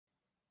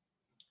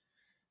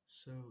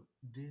So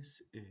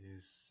this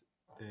is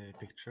a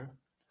picture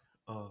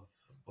of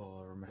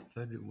our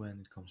method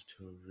when it comes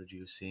to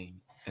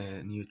reducing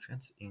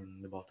nutrients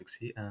in the Baltic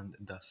Sea and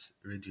thus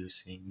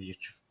reducing the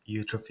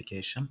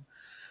eutrophication.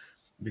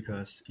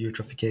 Because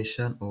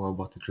eutrophication, or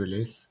what it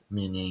really is,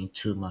 meaning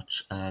too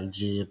much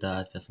algae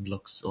that just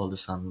blocks all the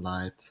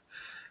sunlight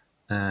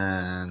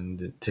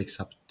and takes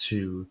up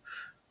too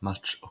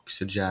much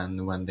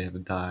oxygen when they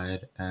have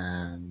died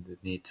and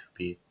need to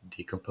be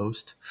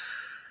decomposed.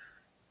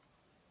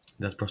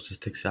 That process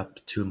takes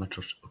up too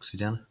much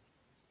oxygen,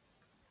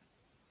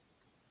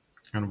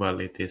 and well,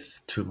 it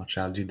is too much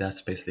algae.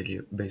 That's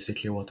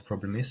basically what the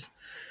problem is.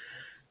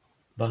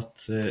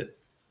 But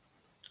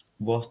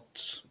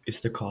what is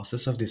the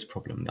causes of this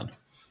problem then?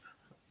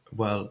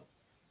 Well,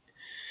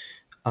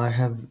 I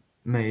have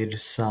made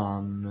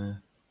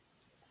some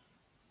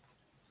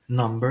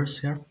numbers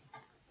here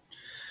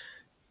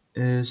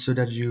so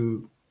that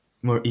you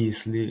more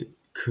easily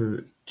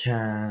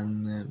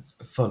can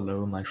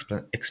follow my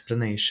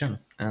explanation.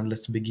 And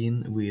let's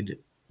begin with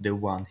the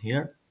one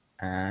here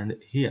and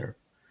here,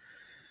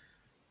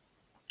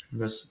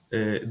 because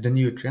the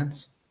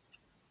nutrients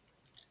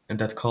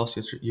that cause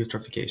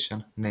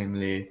eutrophication,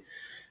 namely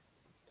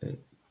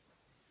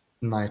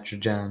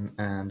nitrogen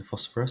and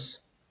phosphorus,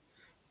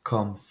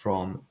 come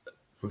from,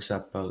 for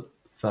example,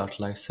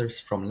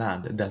 fertilizers from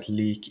land that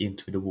leak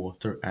into the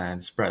water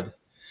and spread.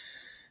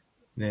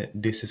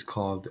 This is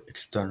called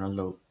external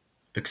load.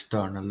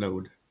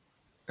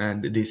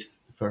 And these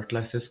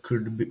fertilizers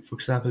could, for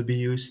example, be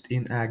used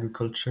in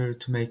agriculture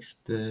to make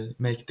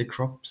the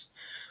crops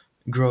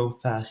grow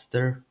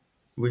faster,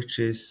 which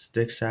is the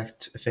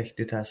exact effect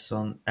it has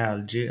on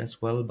algae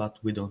as well. But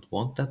we don't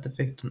want that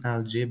effect on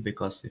algae,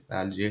 because if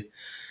algae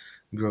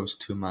grows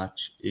too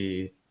much,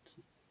 it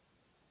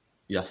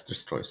just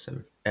destroys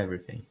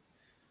everything.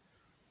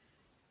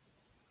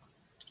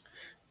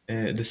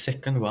 The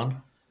second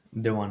one,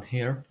 the one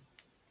here,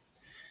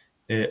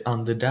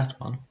 under that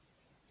one,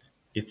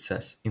 it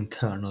says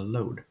internal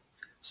load.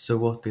 So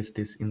what is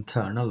this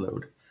internal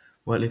load?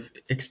 Well, if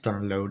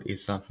external load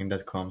is something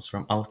that comes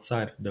from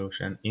outside the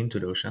ocean into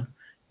the ocean,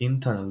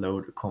 internal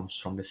load comes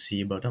from the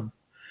sea bottom.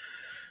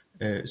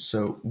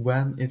 So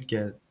when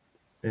the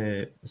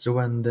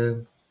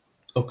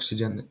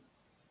oxygen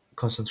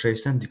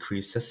concentration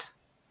decreases,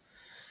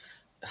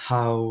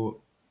 how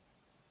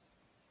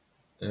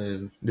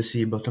the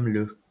sea bottom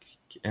look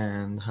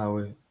and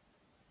how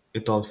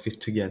it all fit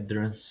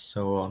together and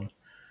so on,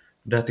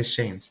 that is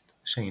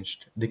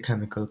changed. The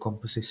chemical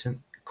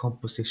composition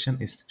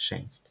is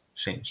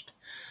changed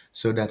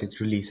so that it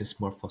releases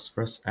more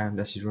phosphorus. And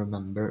as you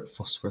remember,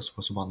 phosphorus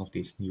was one of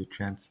these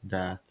nutrients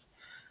that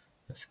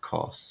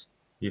cause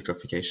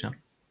eutrophication.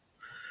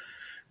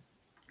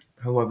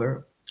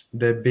 However,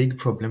 the big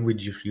problem with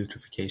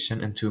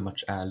eutrophication and too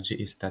much algae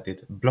is that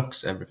it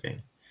blocks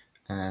everything,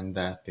 and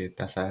that it,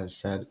 as I have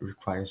said,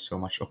 requires so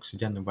much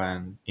oxygen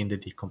when in the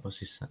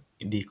decomposition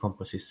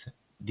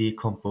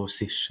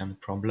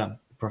problem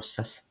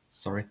process.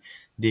 Sorry,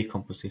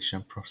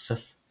 decomposition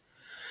process.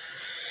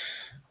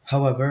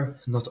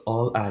 However, not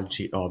all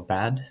algae are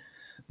bad.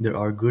 There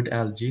are good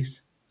algae.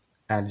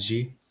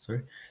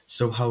 Sorry.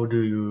 So how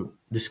do you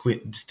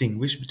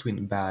distinguish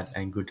between bad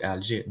and good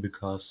algae?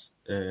 Because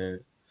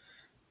the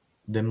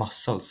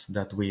mussels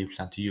that we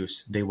plan to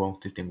use, they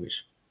won't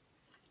distinguish.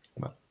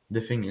 Well,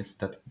 the thing is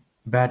that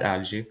bad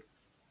algae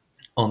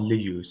only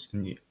use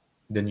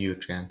the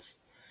nutrients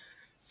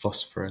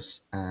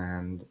phosphorus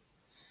and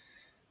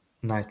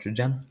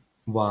nitrogen,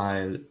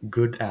 while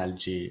good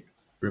algae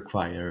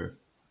require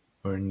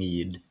or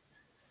need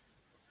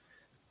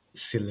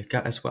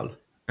silica as well.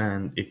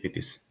 And if it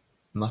is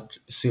much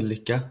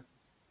silica,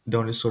 the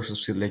only source of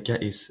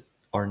silica is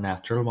our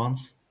natural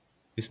ones,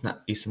 is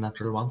a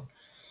natural one.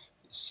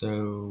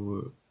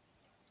 So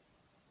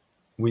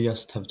we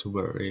just have to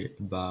worry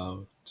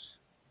about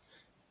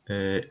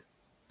uh,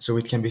 so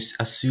it can be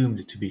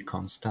assumed to be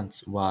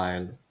constant,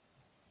 while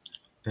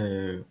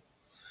uh,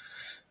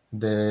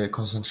 the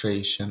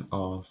concentration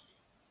of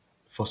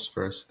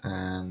phosphorus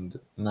and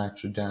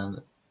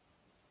nitrogen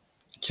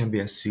can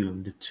be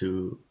assumed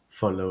to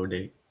follow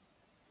the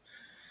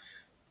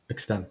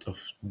extent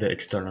of the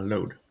external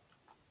load.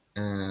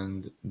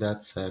 And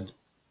that said,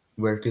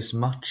 where it is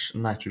much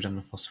nitrogen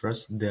and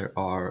phosphorus, there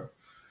are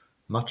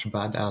much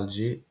bad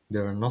algae,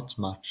 there are not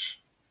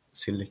much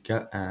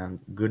silica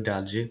and good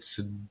algae,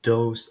 so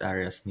those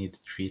areas need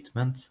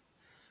treatment,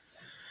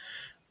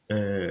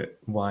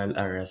 while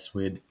areas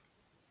with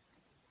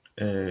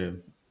uh,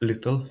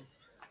 little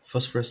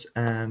phosphorus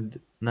and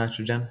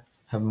nitrogen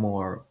have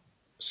more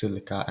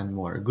silica and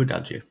more good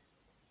algae.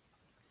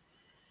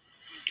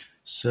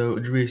 So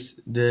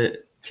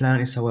the plan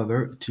is,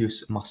 however, to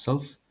use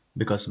mussels,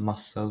 because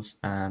mussels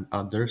and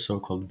other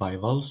so-called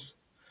bivalves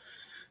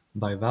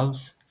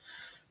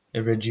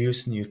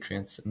reduce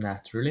nutrients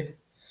naturally.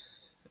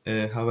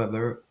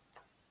 However,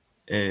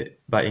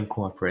 by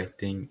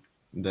incorporating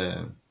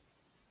the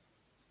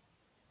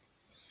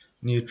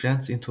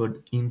nutrients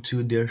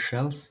into their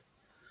shells,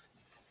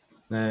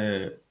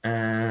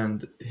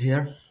 and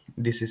here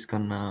This is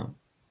gonna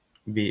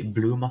be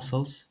blue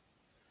mussels.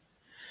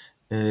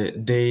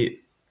 They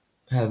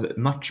have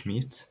much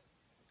meat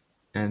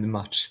and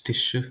much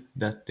tissue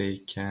that they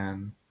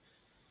can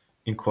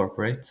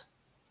incorporate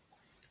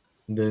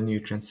the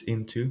nutrients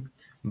into,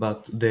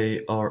 but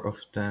they are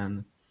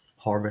often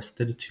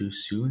harvested too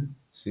soon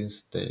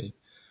since they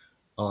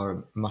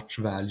are much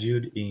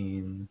valued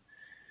in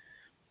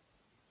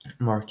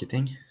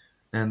marketing,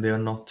 and they are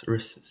not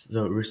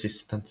so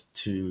resistant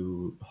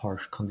to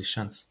harsh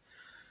conditions.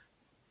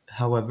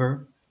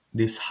 However,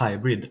 a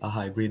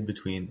hybrid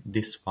between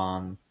this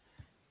one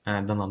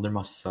and another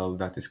mussel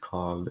that is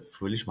called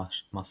foolish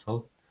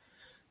mussel,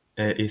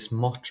 is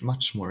much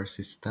more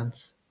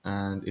resistant,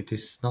 and it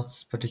is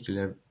not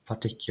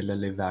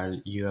particularly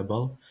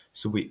valuable.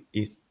 So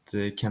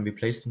it can be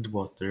placed in the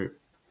water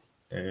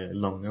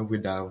longer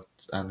without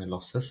any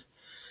losses.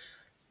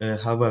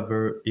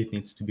 However, it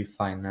needs to be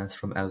financed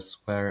from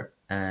elsewhere,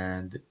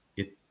 and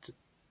it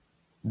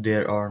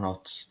there are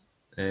not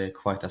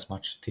quite as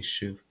much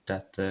tissue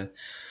that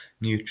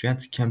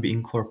nutrients can be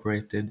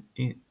incorporated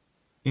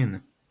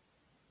in.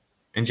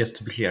 And just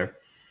to be clear,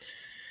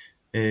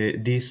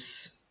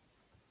 these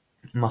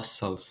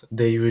mussels,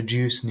 they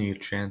reduce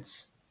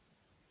nutrients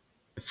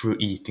through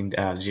eating the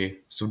algae.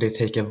 So they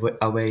take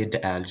away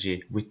the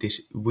algae,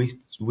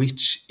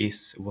 which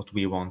is what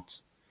we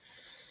want.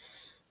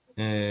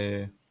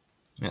 Uh,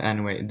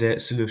 Anyway, the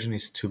solution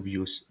is to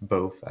use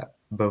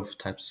both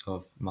types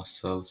of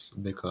mussels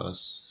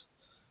because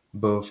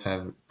both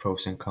have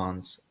pros and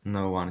cons.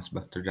 No one is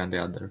better than the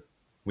other.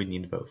 We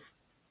need both.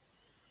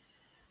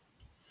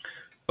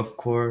 Of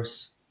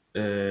course,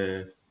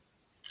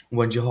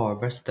 when you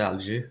harvest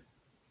algae,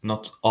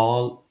 not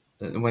all.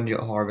 When you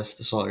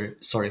harvest, sorry,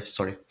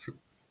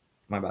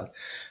 my bad.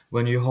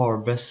 When you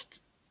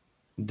harvest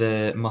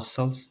the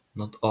mussels,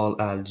 not all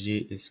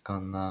algae is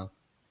gonna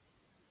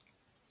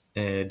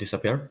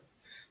disappear.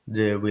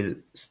 There will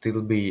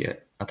still be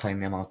a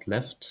tiny amount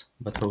left,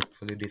 but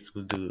hopefully this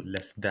will do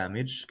less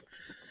damage.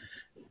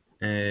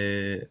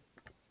 Then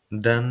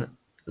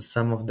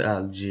some of the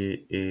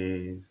algae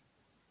is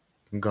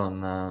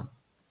gonna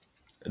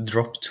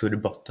drop to the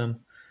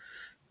bottom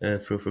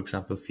through, for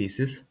example,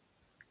 feces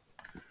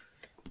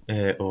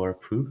or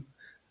poo.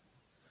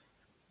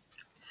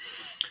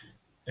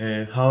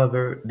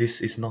 However,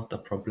 this is not a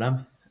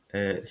problem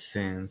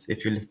since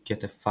if you look at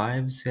the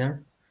fives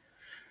here,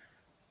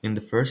 in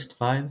the first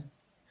five,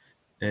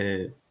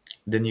 the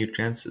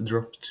nutrients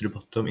drop to the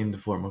bottom in the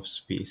form of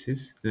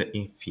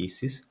in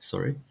feces,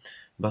 sorry.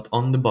 But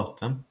on the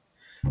bottom,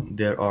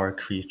 there are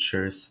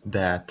creatures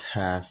that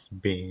have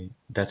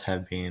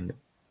been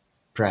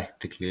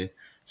practically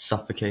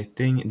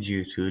suffocating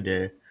due to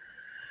the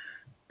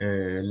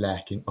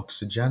lacking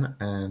oxygen,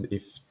 and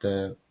if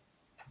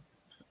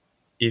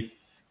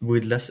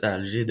with less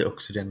algae, the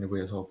oxygen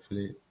will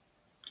hopefully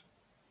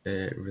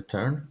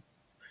return.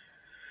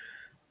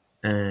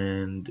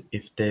 And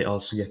if they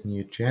also get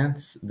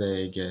nutrients,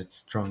 they get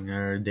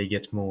stronger, they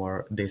get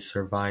more, they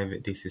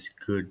survive. This is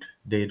good.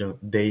 They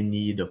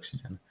need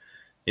oxygen.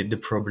 The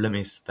problem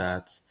is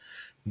that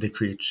the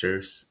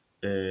creatures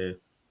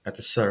at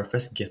the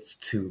surface gets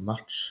too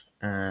much,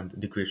 and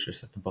the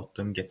creatures at the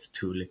bottom gets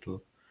too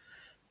little.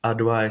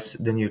 Otherwise,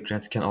 the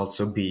nutrients can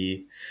also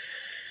be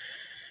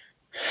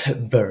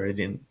buried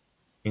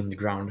in the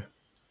ground.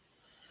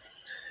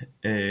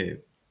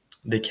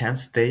 They can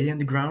stay in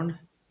the ground,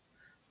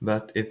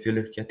 but if you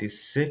look at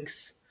these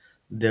six,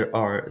 there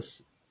are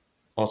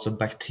also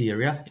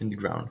bacteria in the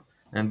ground,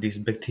 and these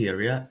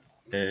bacteria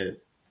uh,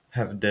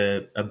 have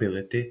the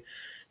ability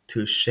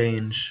to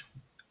change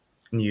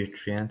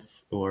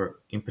nutrients, or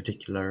in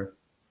particular,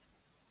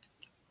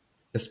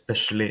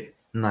 especially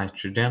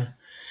nitrogen,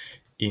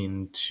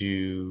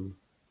 into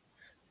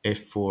a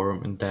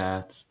form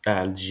that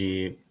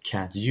algae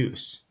can't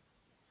use,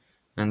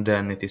 and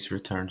then it is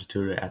returned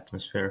to the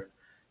atmosphere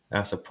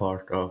as a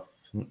part of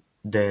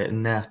the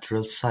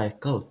natural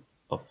cycle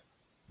of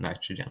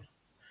nitrogen.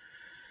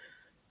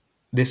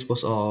 This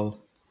was all.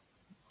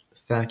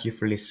 Thank you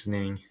for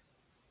listening.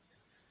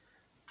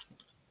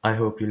 I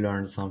hope you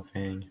learned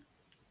something.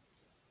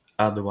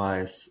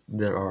 Otherwise,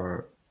 there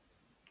are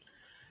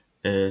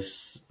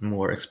is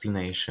more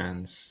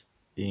explanations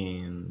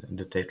in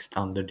the text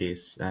under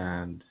this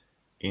and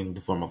in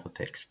the form of a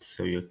text.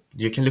 So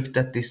you can look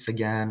at this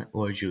again,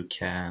 or you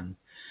can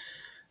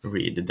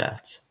read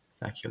that.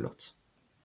 Thank you a lot.